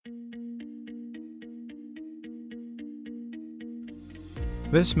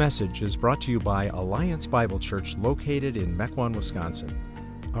This message is brought to you by Alliance Bible Church located in Mequon, Wisconsin.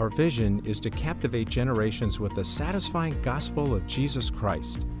 Our vision is to captivate generations with the satisfying gospel of Jesus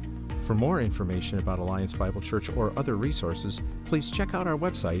Christ. For more information about Alliance Bible Church or other resources, please check out our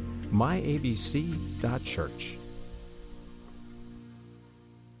website, myabc.church.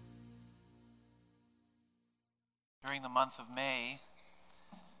 During the month of May,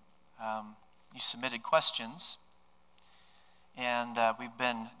 you submitted questions, and we've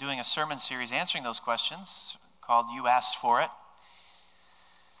been doing a sermon series answering those questions called You Asked For It.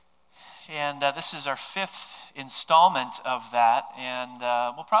 And this is our fifth installment of that, and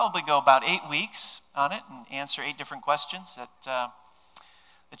we'll probably go about 8 weeks on it and answer 8 different questions that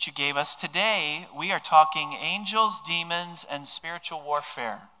you gave us. Today, we are talking angels, demons, and spiritual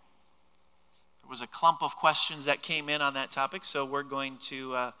warfare. There was a clump of questions that came in on that topic, so we're going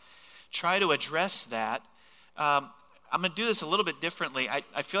to try to address that. I'm going to do this a little bit differently.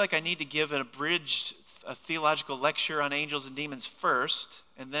 I feel like I need to give an abridged theological lecture on angels and demons first,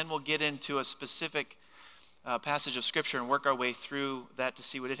 and then we'll get into a specific passage of Scripture and work our way through that to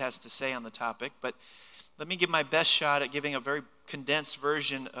see what it has to say on the topic. But let me give my best shot at giving a very condensed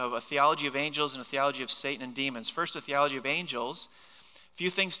version of a theology of angels and a theology of Satan and demons. First, a theology of angels. A few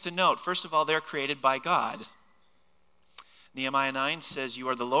things to note. First of all, they're created by God. Nehemiah 9 says, "You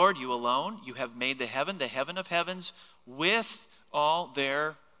are the Lord, you alone. You have made the heaven of heavens, with all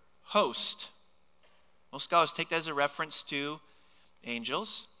their host." Most scholars take that as a reference to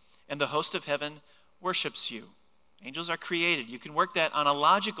angels, and the host of heaven worships you. Angels are created. You can work that on a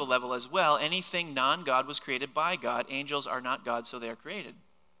logical level as well. Anything non-God was created by God. Angels are not God, so they are created.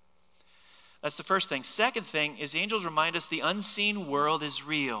 That's the first thing. Second thing is angels remind us the unseen world is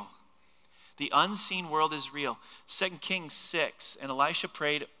real. The unseen world is real. 2 Kings 6, and Elisha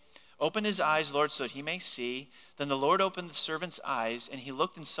prayed, "Open his eyes, Lord, so that he may see." Then the Lord opened the servant's eyes, and he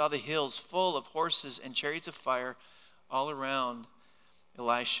looked and saw the hills full of horses and chariots of fire all around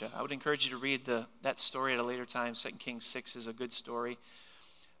Elisha. I would encourage you to read that story at a later time. 2 Kings 6 is a good story.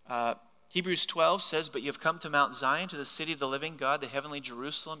 Hebrews 12 says, "But you have come to Mount Zion, to the city of the living God, the heavenly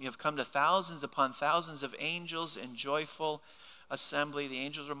Jerusalem. You have come to thousands upon thousands of angels in joyful assembly." The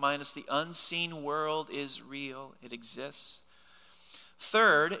angels remind us the unseen world is real. It exists.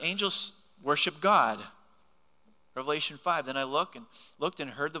 Third, angels worship God. Revelation 5, "Then I looked and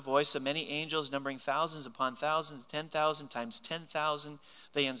heard the voice of many angels numbering thousands upon thousands, 10,000 times 10,000.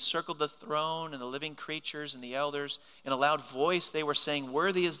 They encircled the throne and the living creatures and the elders. In a loud voice they were saying,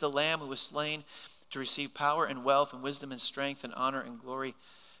 'Worthy is the Lamb who was slain to receive power and wealth and wisdom and strength and honor and glory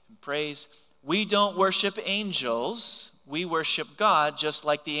and praise.'" We don't worship angels. We worship God just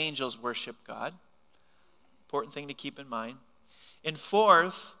like the angels worship God. Important thing to keep in mind. And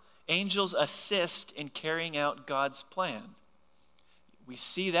fourth, angels assist in carrying out God's plan. We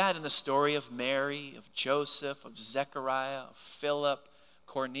see that in the story of Mary, of Joseph, of Zechariah, of Philip,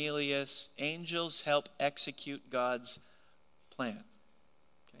 Cornelius. Angels help execute God's plan.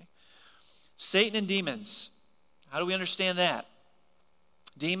 Okay? Satan and demons. How do we understand that?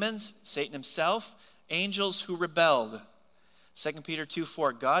 Demons, Satan himself, angels who rebelled. 2 Peter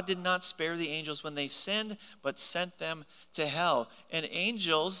 2:4, "God did not spare the angels when they sinned, but sent them to hell." And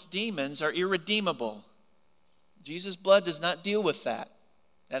angels, demons, are irredeemable. Jesus' blood does not deal with that.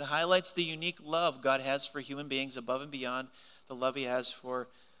 That highlights the unique love God has for human beings above and beyond the love he has for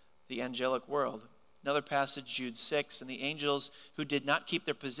the angelic world. Another passage, Jude 6, "And the angels who did not keep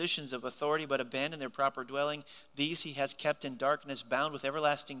their positions of authority but abandoned their proper dwelling, these he has kept in darkness, bound with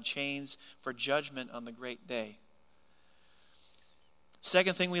everlasting chains for judgment on the great day."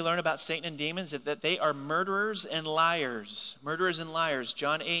 Second thing we learn about Satan and demons is that they are murderers and liars. Murderers and liars.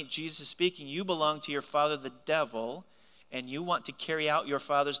 John 8, Jesus speaking, "You belong to your father the devil, and you want to carry out your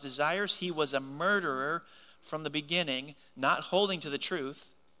father's desires. He was a murderer from the beginning, not holding to the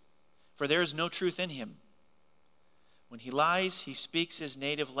truth, for there is no truth in him. When he lies, he speaks his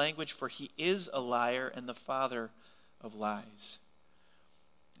native language, for he is a liar and the father of lies."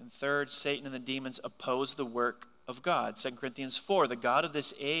 And third, Satan and the demons oppose the work of God. 2 Corinthians 4, the God of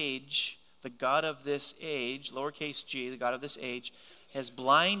this age, lowercase g, the God of this age, has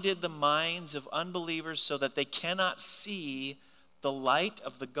blinded the minds of unbelievers so that they cannot see the light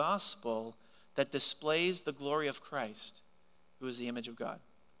of the gospel that displays the glory of Christ, who is the image of God.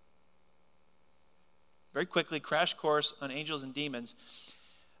 Very quickly, crash course on angels and demons.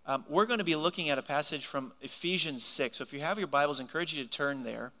 We're going to be looking at a passage from Ephesians 6. So if you have your Bibles, I encourage you to turn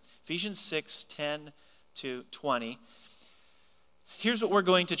there. Ephesians 6, 10 to 20. Here's what we're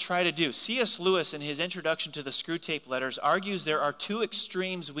going to try to do. C.S. Lewis, in his introduction to the Screwtape Letters, argues there are two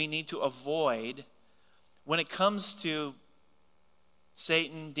extremes we need to avoid when it comes to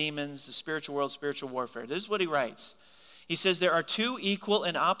Satan, demons, the spiritual world, spiritual warfare. This is what he writes. He says, there are two equal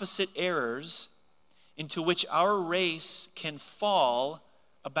and opposite errors into which our race can fall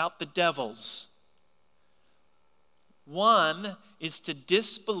about the devils. One is to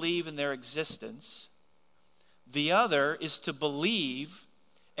disbelieve in their existence. The other is to believe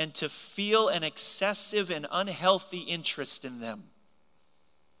and to feel an excessive and unhealthy interest in them.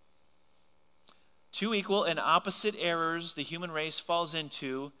 Two equal and opposite errors the human race falls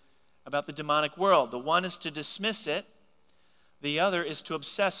into about the demonic world. The one is to dismiss it. The other is to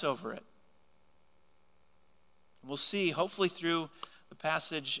obsess over it. We'll see, hopefully through the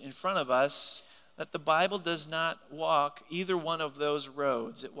passage in front of us, that the Bible does not walk either one of those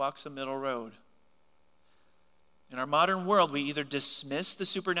roads. It walks a middle road. In our modern world, we either dismiss the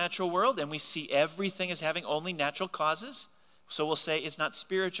supernatural world and we see everything as having only natural causes. So we'll say it's not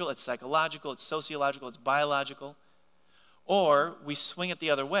spiritual, it's psychological, it's sociological, it's biological. Or we swing it the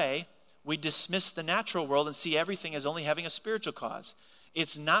other way. We dismiss the natural world and see everything as only having a spiritual cause.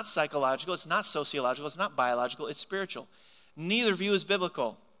 It's not psychological, it's not sociological, it's not biological, it's spiritual. Neither view is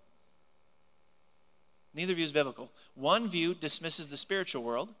biblical. Neither view is biblical. One view dismisses the spiritual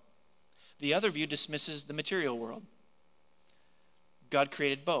world. The other view dismisses the material world. God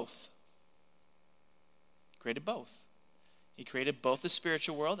created both. Created both. He created both the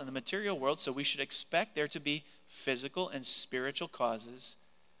spiritual world and the material world, so we should expect there to be physical and spiritual causes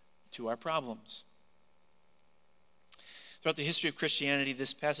to our problems. Throughout the history of Christianity,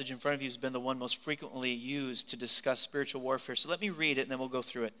 this passage in front of you has been the one most frequently used to discuss spiritual warfare. So let me read it and then we'll go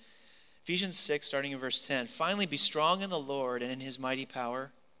through it. Ephesians 6, starting in verse 10. Finally, be strong in the Lord and in his mighty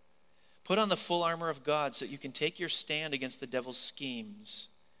power. Put on the full armor of God so that you can take your stand against the devil's schemes.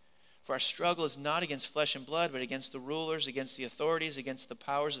 For our struggle is not against flesh and blood, but against the rulers, against the authorities, against the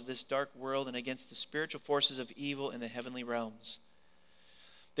powers of this dark world, and against the spiritual forces of evil in the heavenly realms.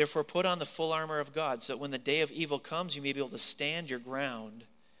 Therefore, put on the full armor of God, so that when the day of evil comes, you may be able to stand your ground.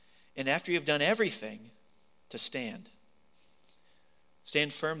 And after you have done everything, to stand.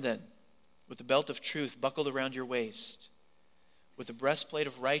 Stand firm then, with the belt of truth buckled around your waist, with the breastplate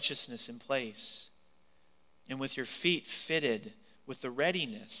of righteousness in place, and with your feet fitted with the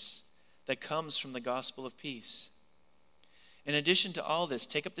readiness that comes from the gospel of peace. In addition to all this,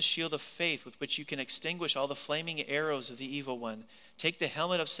 take up the shield of faith with which you can extinguish all the flaming arrows of the evil one. Take the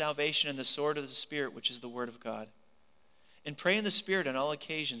helmet of salvation and the sword of the Spirit, which is the word of God. And pray in the Spirit on all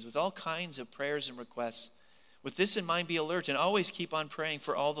occasions with all kinds of prayers and requests. With this in mind, be alert and always keep on praying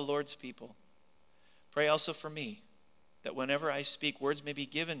for all the Lord's people. Pray also for me, that whenever I speak, words may be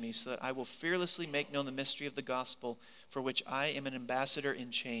given me, so that I will fearlessly make known the mystery of the gospel, for which I am an ambassador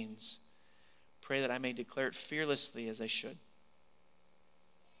in chains. Pray that I may declare it fearlessly as I should.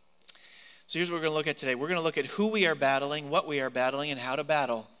 So here's what we're going to look at today. We're going to look at who we are battling, what we are battling, and how to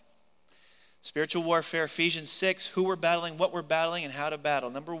battle. Spiritual warfare, Ephesians 6, who we're battling, what we're battling, and how to battle.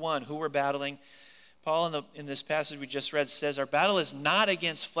 Number one, who we're battling. Paul in this passage we just read says our battle is not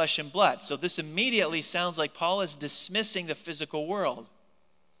against flesh and blood. So this immediately sounds like Paul is dismissing the physical world.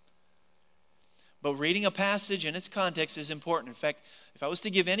 But reading a passage in its context is important. In fact, if I was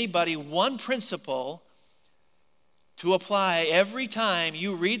to give anybody one principle to apply every time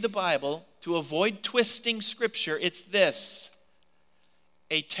you read the Bible to avoid twisting Scripture, it's this.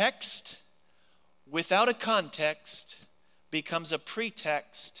 A text without a context becomes a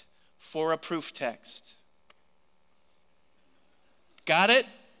pretext for a proof text. Got it?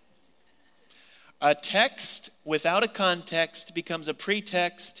 A text without a context becomes a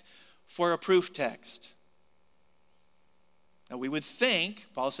pretext for a proof text. Now we would think,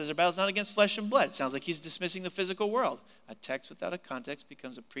 Paul says our battle is not against flesh and blood. It sounds like he's dismissing the physical world. A text without a context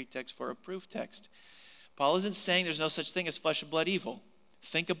becomes a pretext for a proof text. Paul isn't saying there's no such thing as flesh and blood evil.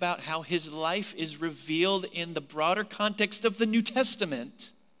 Think about how his life is revealed in the broader context of the New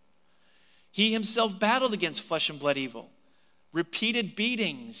Testament. He himself battled against flesh and blood evil. Repeated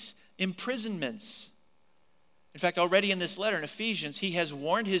beatings, imprisonments. In fact, already in this letter in Ephesians, he has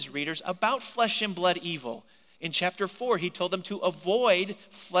warned his readers about flesh and blood evil. In chapter 4, he told them to avoid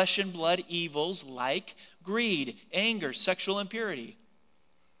flesh and blood evils like greed, anger, sexual impurity.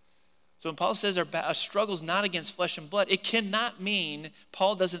 So when Paul says our struggle is not against flesh and blood, it cannot mean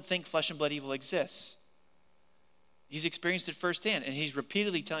Paul doesn't think flesh and blood evil exists. He's experienced it firsthand, and he's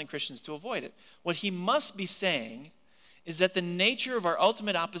repeatedly telling Christians to avoid it. What he must be saying is that the nature of our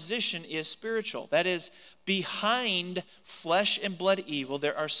ultimate opposition is spiritual. That is, behind flesh and blood evil,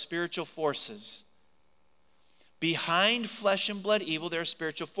 there are spiritual forces. Behind flesh and blood evil, there are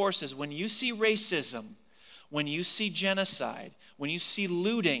spiritual forces. When you see racism, when you see genocide, when you see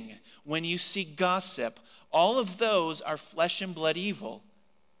looting, when you see gossip, all of those are flesh and blood evil.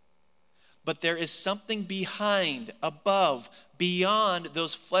 But there is something behind, above, beyond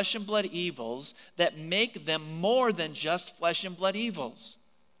those flesh and blood evils that make them more than just flesh and blood evils.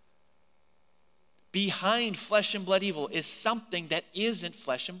 Behind flesh and blood evil is something that isn't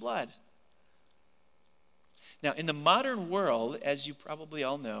flesh and blood. Now, in the modern world, as you probably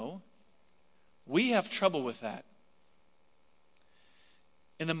all know, we have trouble with that.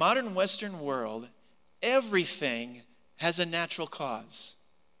 In the modern Western world, everything has a natural cause.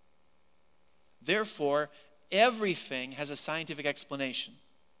 Therefore, everything has a scientific explanation.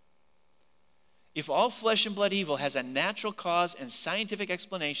 If all flesh and blood evil has a natural cause and scientific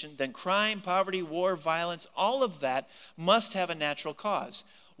explanation, then crime, poverty, war, violence, all of that must have a natural cause.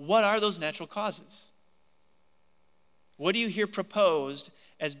 What are those natural causes? What do you hear proposed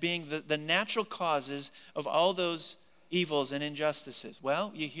as being the natural causes of all those evils and injustices?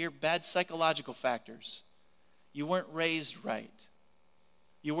 Well, you hear bad psychological factors. You weren't raised right.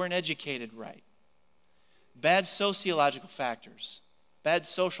 You weren't educated right. Bad sociological factors. Bad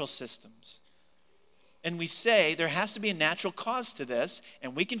social systems. And we say there has to be a natural cause to this,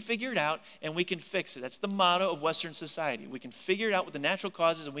 and we can figure it out, and we can fix it. That's the motto of Western society. We can figure it out what the natural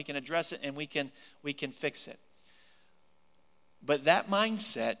cause is, and we can address it, and we can fix it. But that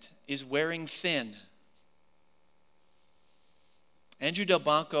mindset is wearing thin. Andrew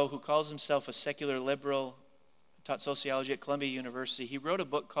Delbanco, who calls himself a secular liberal, taught sociology at Columbia University, he wrote a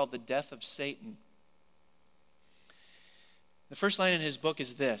book called The Death of Satan. The first line in his book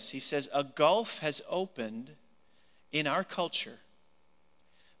is this. He says, "A gulf has opened in our culture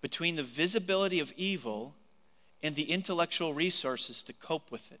between the visibility of evil and the intellectual resources to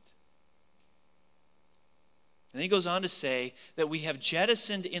cope with it." And then he goes on to say that we have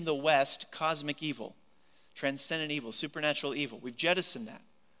jettisoned in the West cosmic evil, transcendent evil, supernatural evil. We've jettisoned that.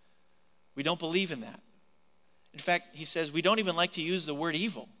 We don't believe in that. In fact, he says we don't even like to use the word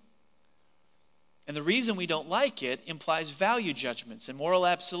evil. And the reason we don't like it implies value judgments and moral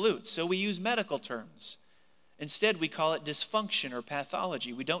absolutes. So we use medical terms. Instead, we call it dysfunction or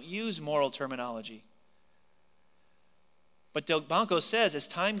pathology. We don't use moral terminology. But Delbanco says as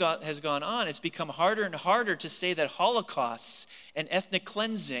time has gone on, it's become harder and harder to say that holocausts and ethnic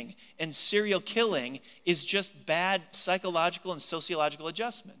cleansing and serial killing is just bad psychological and sociological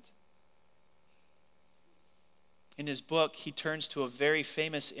adjustment. In his book, he turns to a very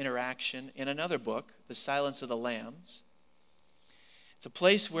famous interaction in another book, The Silence of the Lambs. It's a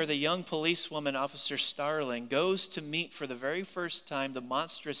place where the young policewoman, Officer Starling, goes to meet for the very first time the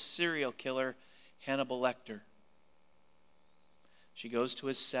monstrous serial killer, Hannibal Lecter. She goes to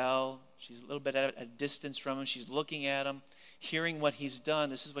his cell. She's a little bit at a distance from him. She's looking at him, hearing what he's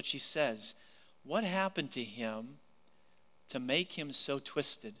done. This is what she says. "What happened to him to make him so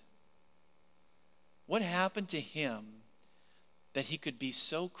twisted? What happened to him that he could be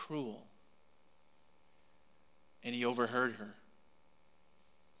so cruel?" And he overheard her.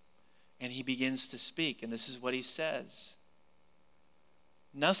 And he begins to speak, and this is what he says.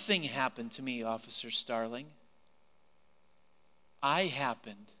 "Nothing happened to me, Officer Starling. I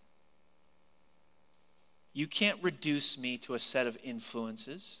happened. You can't reduce me to a set of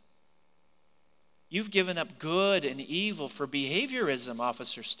influences. You've given up good and evil for behaviorism,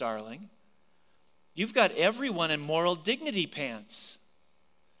 Officer Starling. You've got everyone in moral dignity pants.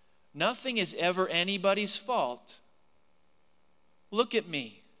 Nothing is ever anybody's fault. Look at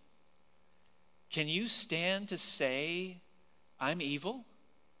me. Can you stand to say I'm evil?"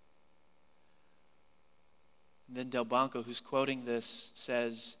 And then Delbanco, who's quoting this,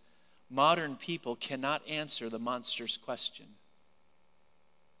 says, "Modern people cannot answer the monster's question."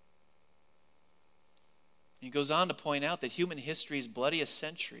 He goes on to point out that human history's bloodiest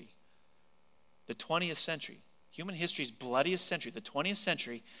century, the 20th century, human history's bloodiest century, the 20th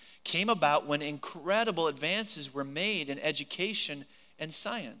century, came about when incredible advances were made in education and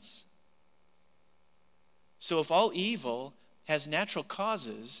science. So if all evil has natural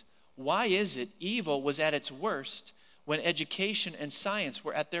causes, why is it evil was at its worst when education and science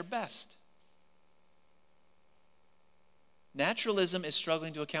were at their best? Naturalism is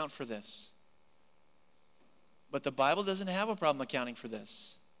struggling to account for this. But the Bible doesn't have a problem accounting for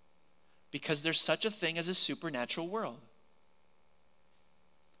this, because there's such a thing as a supernatural world.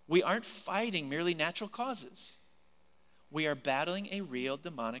 We aren't fighting merely natural causes. We are battling a real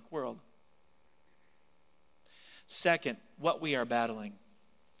demonic world. Second, what we are battling.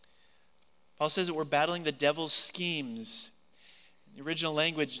 Paul says that we're battling the devil's schemes. In the original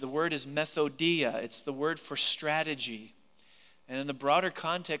language, the word is methodia. It's the word for strategy. And in the broader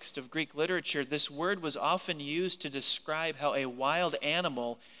context of Greek literature, this word was often used to describe how a wild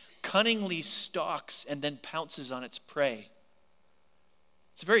animal cunningly stalks and then pounces on its prey.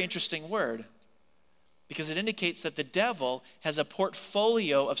 It's a very interesting word because it indicates that the devil has a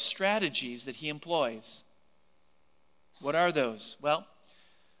portfolio of strategies that he employs. What are those? Well,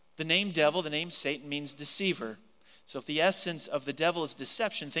 the name devil, the name Satan, means deceiver. So if the essence of the devil is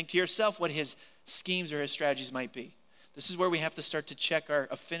deception, think to yourself what his schemes or his strategies might be. This is where we have to start to check our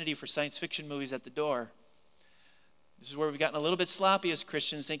affinity for science fiction movies at the door. This is where we've gotten a little bit sloppy as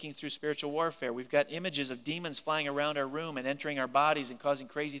Christians thinking through spiritual warfare. We've got images of demons flying around our room and entering our bodies and causing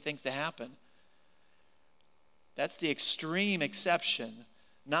crazy things to happen. That's the extreme exception,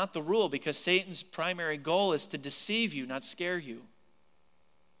 not the rule, because Satan's primary goal is to deceive you, not scare you.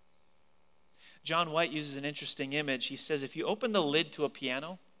 John White uses an interesting image. He says if you open the lid to a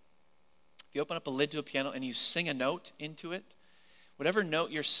piano, if you open up a lid to a piano and you sing a note into it, whatever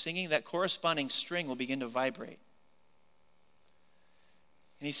note you're singing, that corresponding string will begin to vibrate.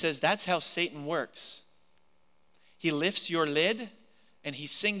 And he says that's how Satan works. He lifts your lid and he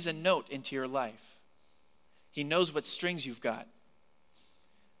sings a note into your life. He knows what strings you've got.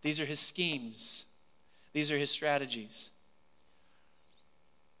 These are his schemes. These are his strategies.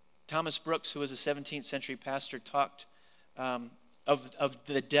 Thomas Brooks, who was a 17th century pastor, talked of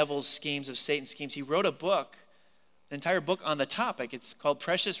the devil's schemes, of Satan's schemes. He wrote a book, an entire book on the topic. It's called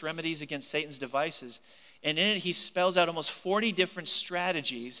Precious Remedies Against Satan's Devices. And in it, he spells out almost 40 different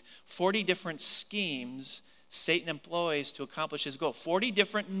strategies, 40 different schemes Satan employs to accomplish his goal. 40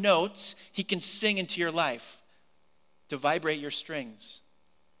 different notes he can sing into your life to vibrate your strings.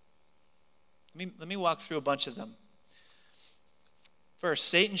 Let me walk through a bunch of them. First,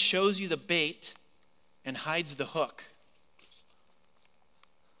 Satan shows you the bait and hides the hook.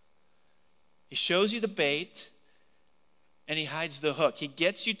 He shows you the bait and he hides the hook. He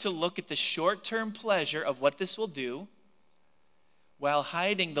gets you to look at the short-term pleasure of what this will do while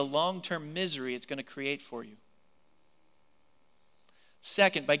hiding the long-term misery it's going to create for you.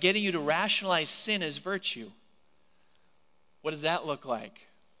 Second, by getting you to rationalize sin as virtue. What does that look like?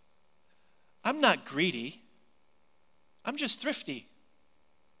 I'm not greedy. I'm just thrifty.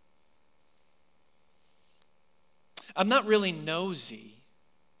 I'm not really nosy.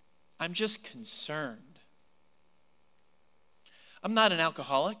 I'm just concerned. I'm not an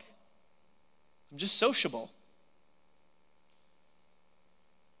alcoholic. I'm just sociable.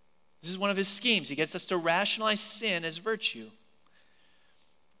 This is one of his schemes. He gets us to rationalize sin as virtue.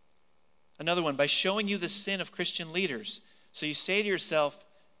 Another one, by showing you the sin of Christian leaders. So you say to yourself,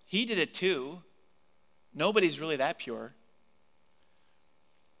 he did it too. Nobody's really that pure.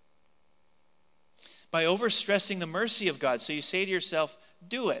 By overstressing the mercy of God. So you say to yourself,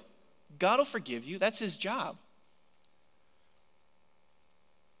 do it. God will forgive you. That's his job.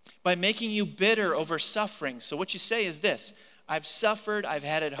 By making you bitter over suffering. So what you say is this: I've suffered, I've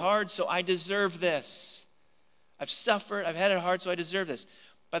had it hard, so I deserve this. I've suffered, I've had it hard, so I deserve this.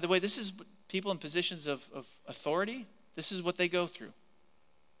 By the way, this is people in positions of authority. This is what they go through.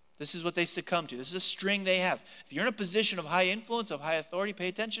 This is what they succumb to. This is a string they have. If you're in a position of high influence, of high authority, pay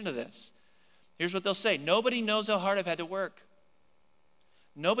attention to this. Here's what they'll say: nobody knows how hard I've had to work.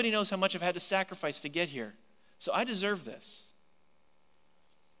 Nobody knows how much I've had to sacrifice to get here. So I deserve this.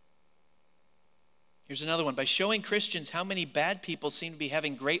 Here's another one. By showing Christians how many bad people seem to be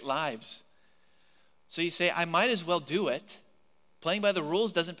having great lives. So you say, I might as well do it. Playing by the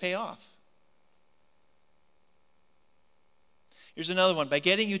rules doesn't pay off. Here's another one. By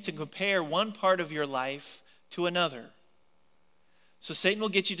getting you to compare one part of your life to another. So Satan will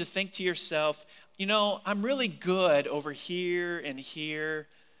get you to think to yourself, you know, I'm really good over here and here,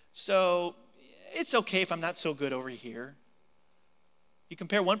 so it's okay if I'm not so good over here. You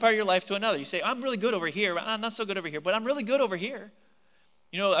compare one part of your life to another. You say, I'm really good over here, but I'm not so good over here, but I'm really good over here.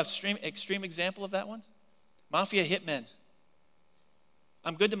 You know, an extreme example of that one? Mafia hitmen.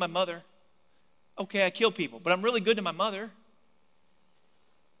 I'm good to my mother. Okay, I kill people, but I'm really good to my mother.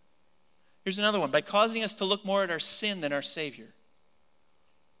 Here's another one. By causing us to look more at our sin than our Savior.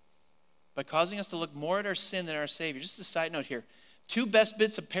 By causing us to look more at our sin than our Savior. Just a side note here. 2 best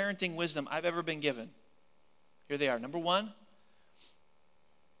bits of parenting wisdom I've ever been given. Here they are. Number 1,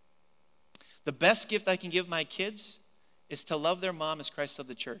 the best gift I can give my kids is to love their mom as Christ loved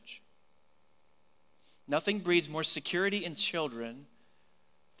the church. Nothing breeds more security in children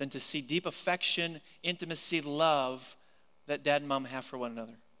than to see deep affection, intimacy, love that dad and mom have for one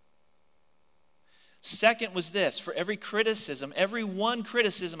another. Second was this: for every criticism, every one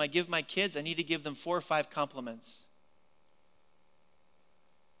criticism I give my kids, I need to give them 4 or 5 compliments.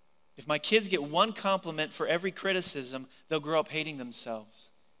 If my kids get one compliment for every criticism, they'll grow up hating themselves.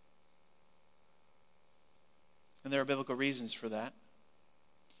 And there are biblical reasons for that.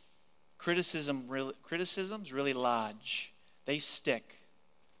 Criticisms really lodge. They stick.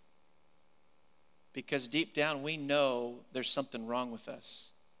 Because deep down we know there's something wrong with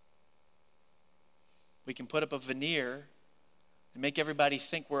us. We can put up a veneer and make everybody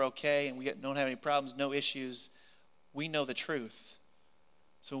think we're okay and we don't have any problems, no issues. We know the truth.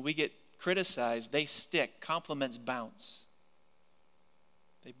 So when we get criticized, they stick. Compliments bounce.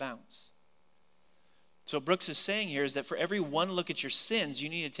 They bounce. So what Brooks is saying here is that for every one look at your sins, you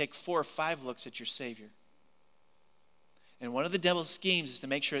need to take 4 or 5 looks at your Savior. And one of the devil's schemes is to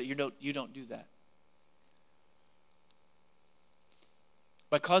make sure that you don't do that.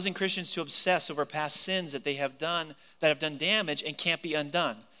 By causing Christians to obsess over past sins that have done damage and can't be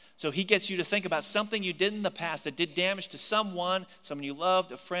undone. So he gets you to think about something you did in the past that did damage to someone you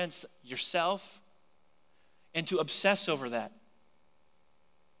loved, a friend, yourself, and to obsess over that.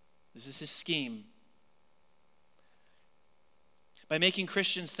 This is his scheme. By making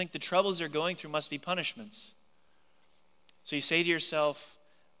Christians think the troubles they're going through must be punishments. So you say to yourself,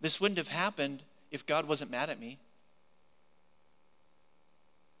 this wouldn't have happened if God wasn't mad at me.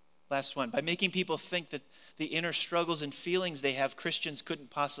 Last one. By making people think that the inner struggles and feelings they have, Christians couldn't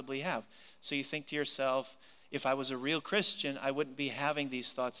possibly have. So you think to yourself, if I was a real Christian, I wouldn't be having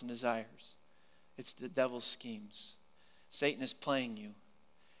these thoughts and desires. It's the devil's schemes. Satan is playing you.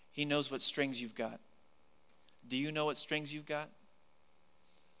 He knows what strings you've got. Do you know what strings you've got?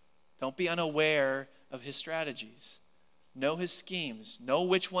 Don't be unaware of his strategies. Know his schemes. Know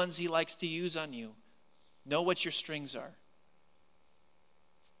which ones he likes to use on you. Know what your strings are.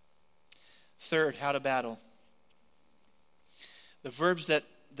 Third, how to battle. The verbs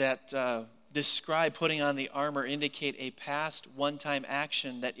that describe putting on the armor indicate a past one-time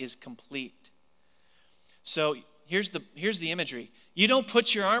action that is complete. So here's the imagery. You don't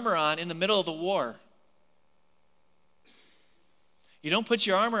put your armor on in the middle of the war. You don't put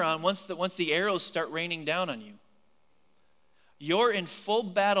your armor on once the arrows start raining down on you. You're in full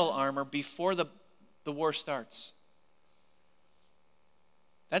battle armor before the war starts.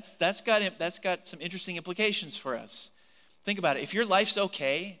 That's got some interesting implications for us. Think about it. If your life's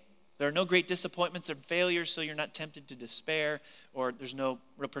okay, there are no great disappointments or failures, so you're not tempted to despair, or there's no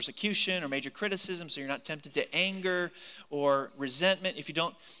real persecution or major criticism, so you're not tempted to anger or resentment. If you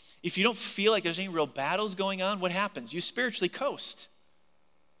don't feel like there's any real battles going on, what happens? You spiritually coast,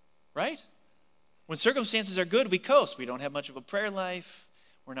 right? When circumstances are good, we coast. We don't have much of a prayer life.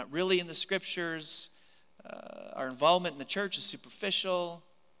 We're not really in the scriptures. Our involvement in the church is superficial.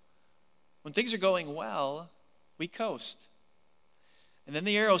 When things are going well, we coast. And then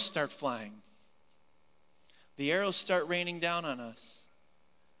the arrows start flying. The arrows start raining down on us.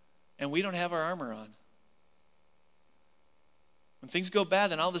 And we don't have our armor on. When things go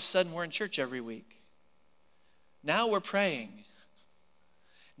bad, then all of a sudden we're in church every week. Now we're praying.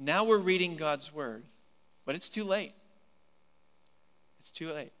 Now we're reading God's word. But it's too late. It's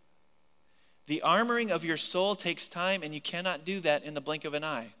too late. The armoring of your soul takes time, and you cannot do that in the blink of an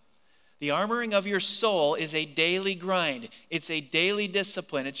eye. The armoring of your soul is a daily grind. It's a daily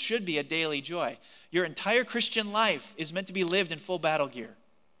discipline. It should be a daily joy. Your entire Christian life is meant to be lived in full battle gear.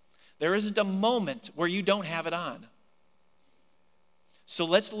 There isn't a moment where you don't have it on. So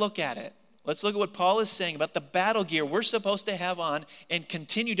let's look at it. Let's look at what Paul is saying about the battle gear we're supposed to have on and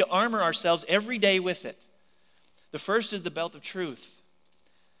continue to armor ourselves every day with it. The first is the belt of truth.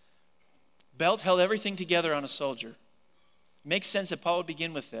 Belt held everything together on a soldier. It makes sense that Paul would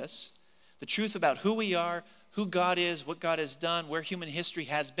begin with this. The truth about who we are, who God is, what God has done, where human history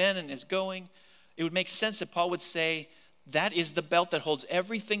has been and is going. It would make sense that Paul would say that is the belt that holds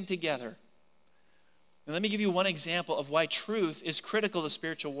everything together. And let me give you one example of why truth is critical to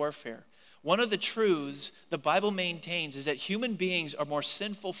spiritual warfare. One of the truths the Bible maintains is that human beings are more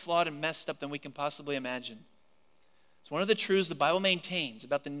sinful, flawed, and messed up than we can possibly imagine. It's one of the truths the Bible maintains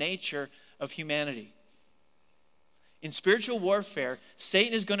about the nature of humanity. In spiritual warfare,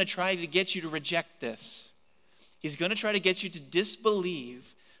 Satan is going to try to get you to reject this. He's going to try to get you to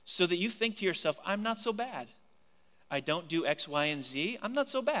disbelieve so that you think to yourself, I'm not so bad. I don't do X, Y, and Z. I'm not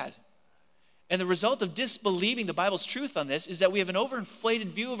so bad. And the result of disbelieving the Bible's truth on this is that we have an overinflated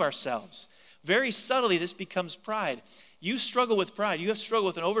view of ourselves. Very subtly, this becomes pride. You struggle with pride. You have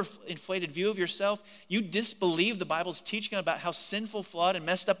struggled with an overinflated view of yourself. You disbelieve the Bible's teaching about how sinful, flawed, and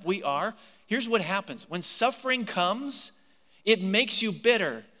messed up we are. Here's what happens. When suffering comes, it makes you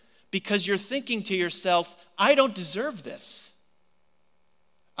bitter because you're thinking to yourself, I don't deserve this.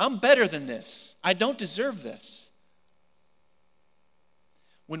 I'm better than this. I don't deserve this.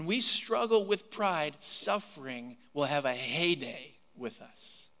 When we struggle with pride, suffering will have a heyday with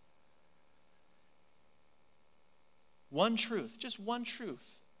us. One truth, just one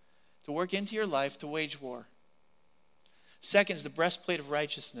truth, to work into your life to wage war. Second is the breastplate of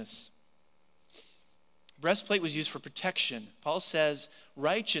righteousness. Breastplate was used for protection. Paul says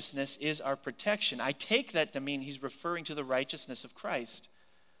righteousness is our protection. I take that to mean he's referring to the righteousness of Christ.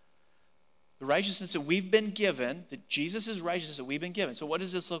 The righteousness that we've been given, that Jesus' righteousness that we've been given. So what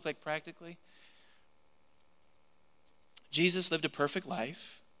does this look like practically? Jesus lived a perfect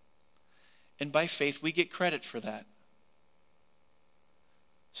life, and by faith we get credit for that.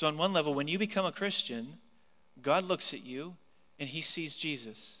 So on one level, when you become a Christian, God looks at you and he sees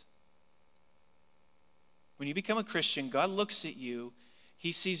Jesus. When you become a Christian, God looks at you,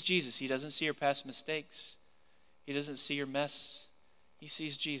 he sees Jesus. He doesn't see your past mistakes. He doesn't see your mess. He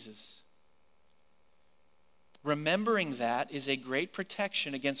sees Jesus. Remembering that is a great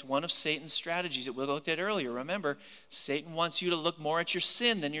protection against one of Satan's strategies that we looked at earlier. Remember, Satan wants you to look more at your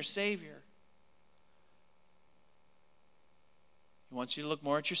sin than your Savior. He wants you to look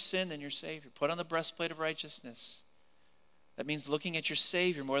more at your sin than your Savior. Put on the breastplate of righteousness. That means looking at your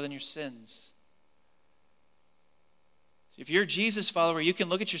Savior more than your sins. If you're a Jesus follower, you can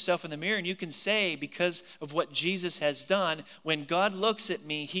look at yourself in the mirror and you can say, because of what Jesus has done, when God looks at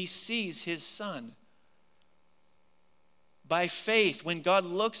me, he sees his Son. By faith, when God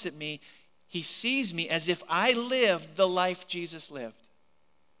looks at me, he sees me as if I lived the life Jesus lived.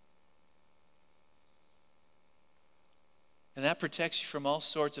 And that protects you from all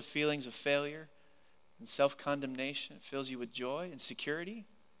sorts of feelings of failure and self-condemnation. It fills you with joy and security.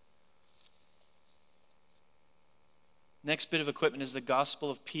 Next bit of equipment is the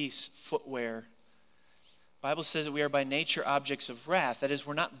gospel of peace footwear. The Bible says that we are by nature objects of wrath. That is,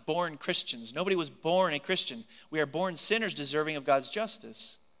 we're not born Christians. Nobody was born a Christian. We are born sinners deserving of God's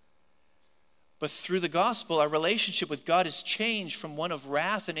justice. But through the gospel, our relationship with God is changed from one of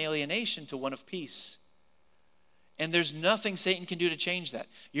wrath and alienation to one of peace. And there's nothing Satan can do to change that.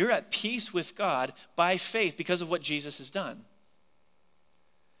 You're at peace with God by faith because of what Jesus has done.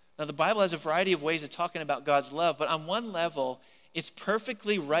 Now, the Bible has a variety of ways of talking about God's love, but on one level, it's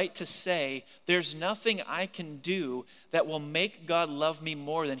perfectly right to say there's nothing I can do that will make God love me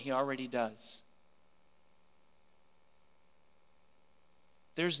more than he already does.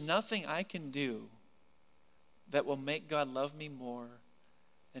 There's nothing I can do that will make God love me more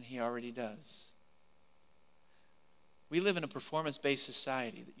than he already does. We live in a performance-based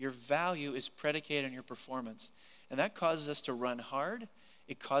society. Your value is predicated on your performance. And that causes us to run hard.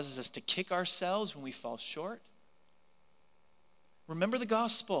 It causes us to kick ourselves when we fall short. Remember the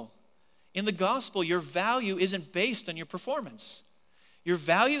gospel. In the gospel, your value isn't based on your performance. Your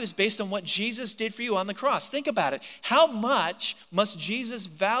value is based on what Jesus did for you on the cross. Think about it. How much must Jesus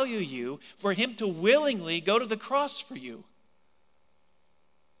value you for him to willingly go to the cross for you?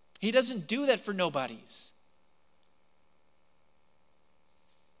 He doesn't do that for nobodies.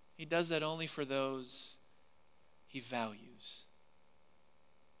 He does that only for those he values.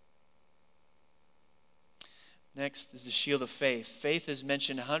 Next is the shield of faith. Faith is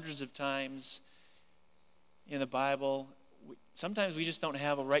mentioned hundreds of times in the Bible. Sometimes we just don't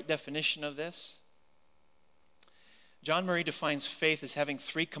have a right definition of this. John Murray defines faith as having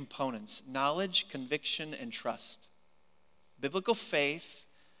three components: knowledge, conviction, and trust. Biblical faith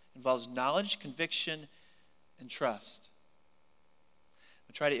involves knowledge, conviction, and trust.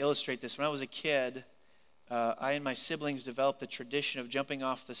 I'll try to illustrate this. When I was a kid, I and my siblings developed the tradition of jumping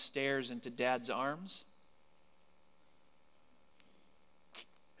off the stairs into Dad's arms.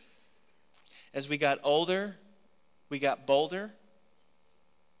 As we got older, we got bolder.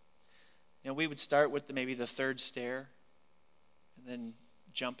 We would start with maybe the third stair and then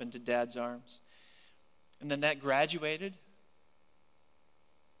jump into Dad's arms. And then that graduated.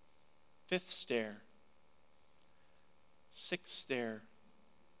 Fifth stair. Sixth stair.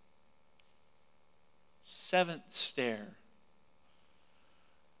 Seventh stair.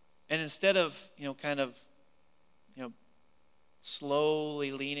 And instead of,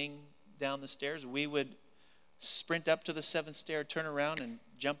 slowly leaning down the stairs, we would sprint up to the seventh stair, turn around, and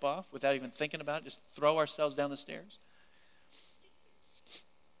jump off without even thinking about it, just throw ourselves down the stairs.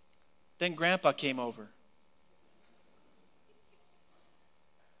 Then Grandpa came over.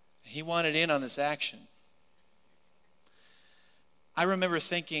 He wanted in on this action. I remember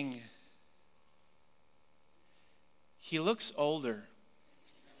thinking, he looks older.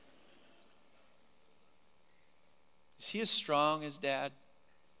 Is he as strong as Dad?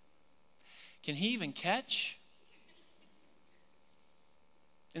 Can he even catch?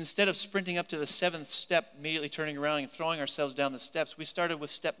 Instead of sprinting up to the 7th step, immediately turning around and throwing ourselves down the steps, we started with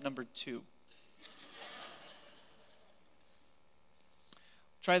step number 2.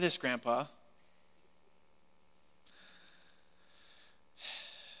 Try this, Grandpa.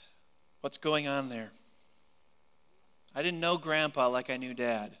 What's going on there? I didn't know Grandpa like I knew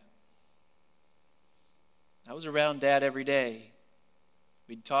Dad. I was around Dad every day.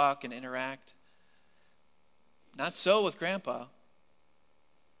 We'd talk and interact. Not so with Grandpa.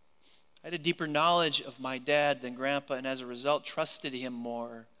 I had a deeper knowledge of my dad than Grandpa, and as a result, trusted him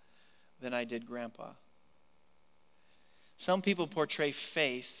more than I did Grandpa. Some people portray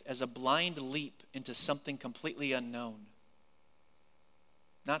faith as a blind leap into something completely unknown.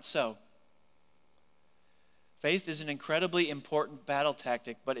 Not so. Faith is an incredibly important battle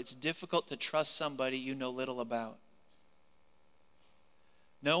tactic, but it's difficult to trust somebody you know little about.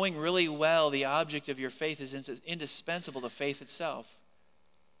 Knowing really well the object of your faith is indispensable to faith itself.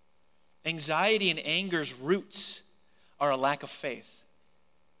 Anxiety and anger's roots are a lack of faith,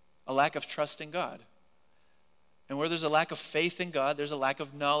 a lack of trust in God. And where there's a lack of faith in God, there's a lack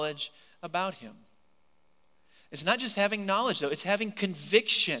of knowledge about Him. It's not just having knowledge, though. It's having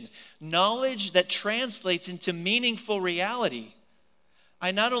conviction, knowledge that translates into meaningful reality.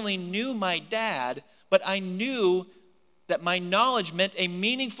 I not only knew my dad, but I knew that my knowledge meant a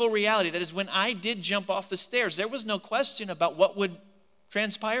meaningful reality. That is, when I did jump off the stairs, there was no question about what would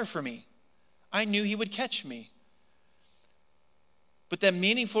transpire for me. I knew he would catch me. But that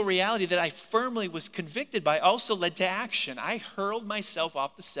meaningful reality that I firmly was convicted by also led to action. I hurled myself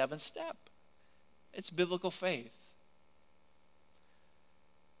off the 7th step. It's biblical faith.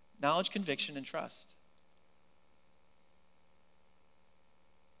 Knowledge, conviction, and trust.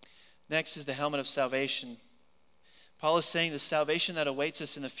 Next is the helmet of salvation. Paul is saying the salvation that awaits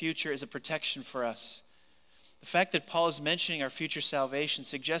us in the future is a protection for us. The fact that Paul is mentioning our future salvation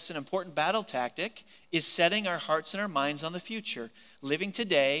suggests an important battle tactic is setting our hearts and our minds on the future, living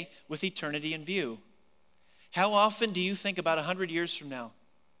today with eternity in view. How often do you think about 100 years from now?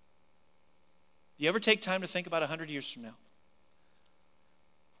 Do you ever take time to think about 100 years from now?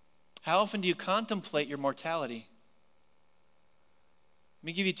 How often do you contemplate your mortality? Let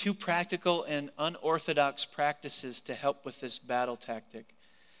me give you 2 practical and unorthodox practices to help with this battle tactic.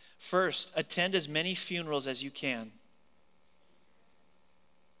 First, attend as many funerals as you can.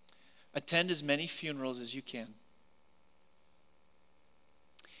 Attend as many funerals as you can.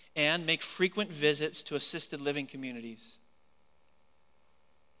 And make frequent visits to assisted living communities.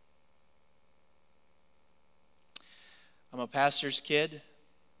 I'm a pastor's kid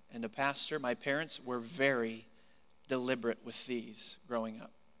and a pastor. My parents were very deliberate with these growing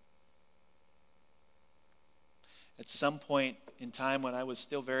up. At some point in time when I was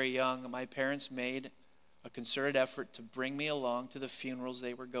still very young, my parents made a concerted effort to bring me along to the funerals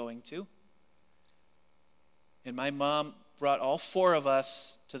they were going to. And my mom brought all 4 of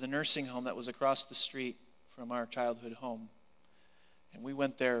us to the nursing home that was across the street from our childhood home. And we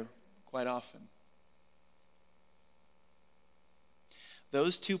went there quite often.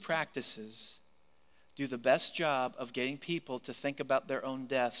 Those 2 practices do the best job of getting people to think about their own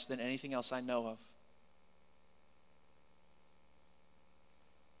deaths than anything else I know of.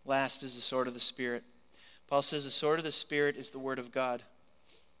 Last is the sword of the Spirit. Paul says the sword of the Spirit is the Word of God.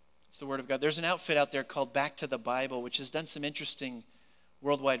 It's the Word of God. There's an outfit out there called Back to the Bible, which has done some interesting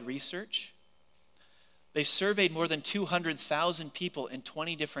worldwide research. They surveyed more than 200,000 people in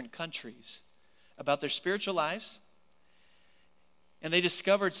 20 different countries about their spiritual lives. And they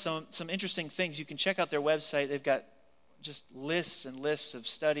discovered some interesting things. You can check out their website. They've got just lists and lists of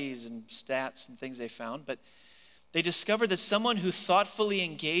studies and stats and things they found. But they discovered that someone who thoughtfully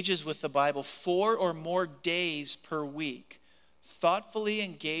engages with the Bible 4 or more days per week, thoughtfully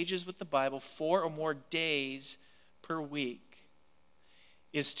engages with the Bible 4 or more days per week,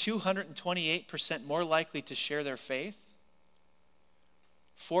 is 228% more likely to share their faith,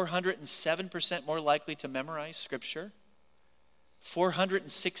 407% more likely to memorize Scripture,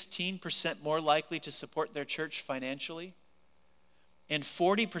 416% more likely to support their church financially, and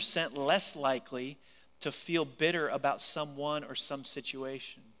 40% less likely to feel bitter about someone or some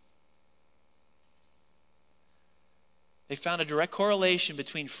situation. They found a direct correlation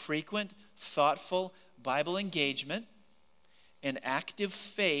between frequent, thoughtful Bible engagement and active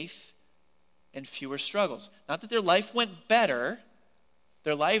faith and fewer struggles. Not that their life went better,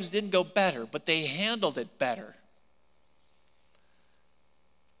 their lives didn't go better, but they handled it better.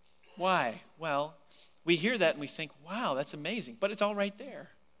 Why? Well, we hear that and we think, wow, that's amazing, but it's all right there.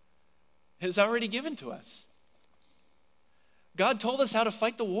 It was already given to us. God told us how to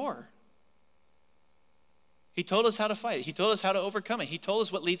fight the war. He told us how to fight it. He told us how to overcome it. He told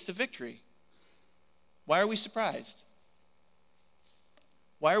us what leads to victory. Why are we surprised?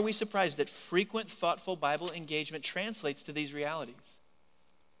 Why are we surprised that frequent, thoughtful Bible engagement translates to these realities?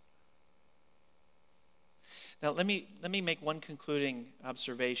 Now, let me make one concluding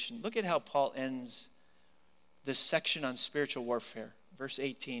observation. Look at how Paul ends this section on spiritual warfare. Verse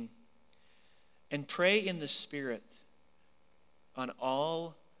 18. And pray in the Spirit on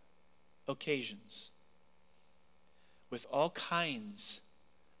all occasions, with all kinds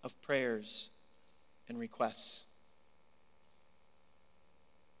of prayers and requests.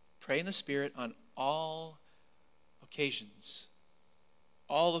 Pray in the Spirit on all occasions.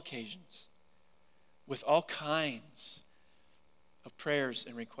 All occasions. With all kinds of prayers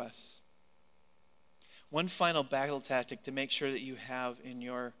and requests. One final battle tactic to make sure that you have in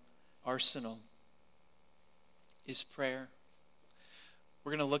your arsenal is prayer.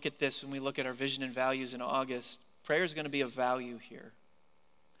 We're going to look at this when we look at our vision and values in August. Prayer is going to be a value here.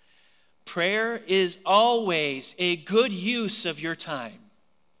 Prayer is always a good use of your time.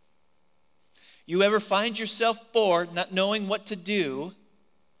 You ever find yourself bored, not knowing what to do?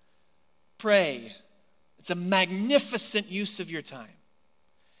 Pray. It's a magnificent use of your time.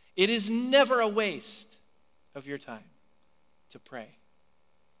 It is never a waste of your time to pray.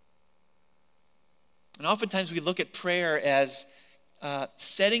 And oftentimes we look at prayer as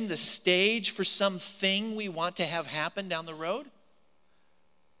setting the stage for something we want to have happen down the road.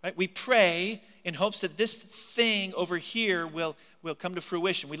 Right? We pray in hopes that this thing over here will come to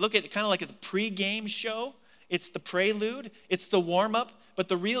fruition. We look at it kind of like at the pre-game show. It's the prelude. It's the warm-up. But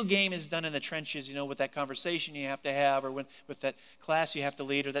the real game is done in the trenches, with that conversation you have to have, or with that class you have to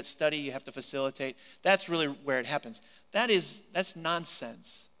lead, or that study you have to facilitate. That's really where it happens. That's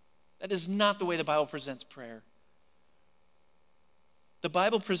nonsense. That is not the way the Bible presents prayer. The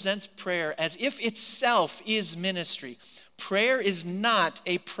Bible presents prayer as if itself is ministry. Prayer is not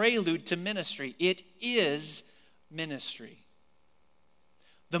a prelude to ministry. It is ministry.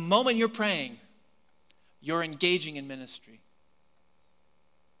 The moment you're praying, you're engaging in ministry.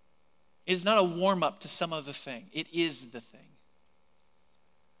 It is not a warm-up to some other thing. It is the thing.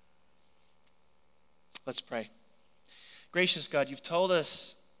 Let's pray. Gracious God, you've told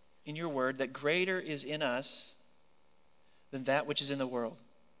us in your word that greater is in us than that which is in the world.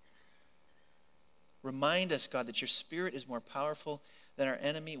 Remind us, God, that your Spirit is more powerful than our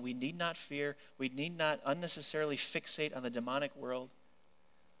enemy. We need not fear. We need not unnecessarily fixate on the demonic world.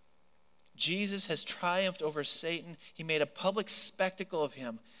 Jesus has triumphed over Satan. He made a public spectacle of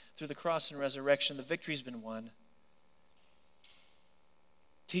him through the cross and resurrection. The victory's been won.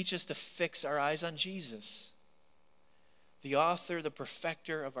 Teach us to fix our eyes on Jesus, the author, the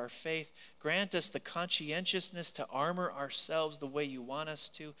perfecter of our faith. Grant us the conscientiousness to armor ourselves the way you want us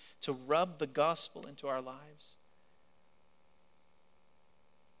to rub the gospel into our lives.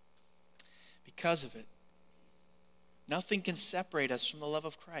 Because of it, nothing can separate us from the love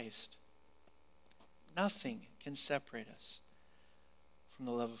of Christ. Nothing can separate us from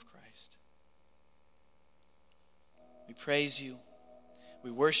the love of Christ. We praise you.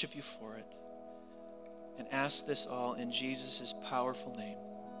 We worship you for it. And ask this all in Jesus' powerful name.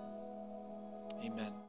 Amen.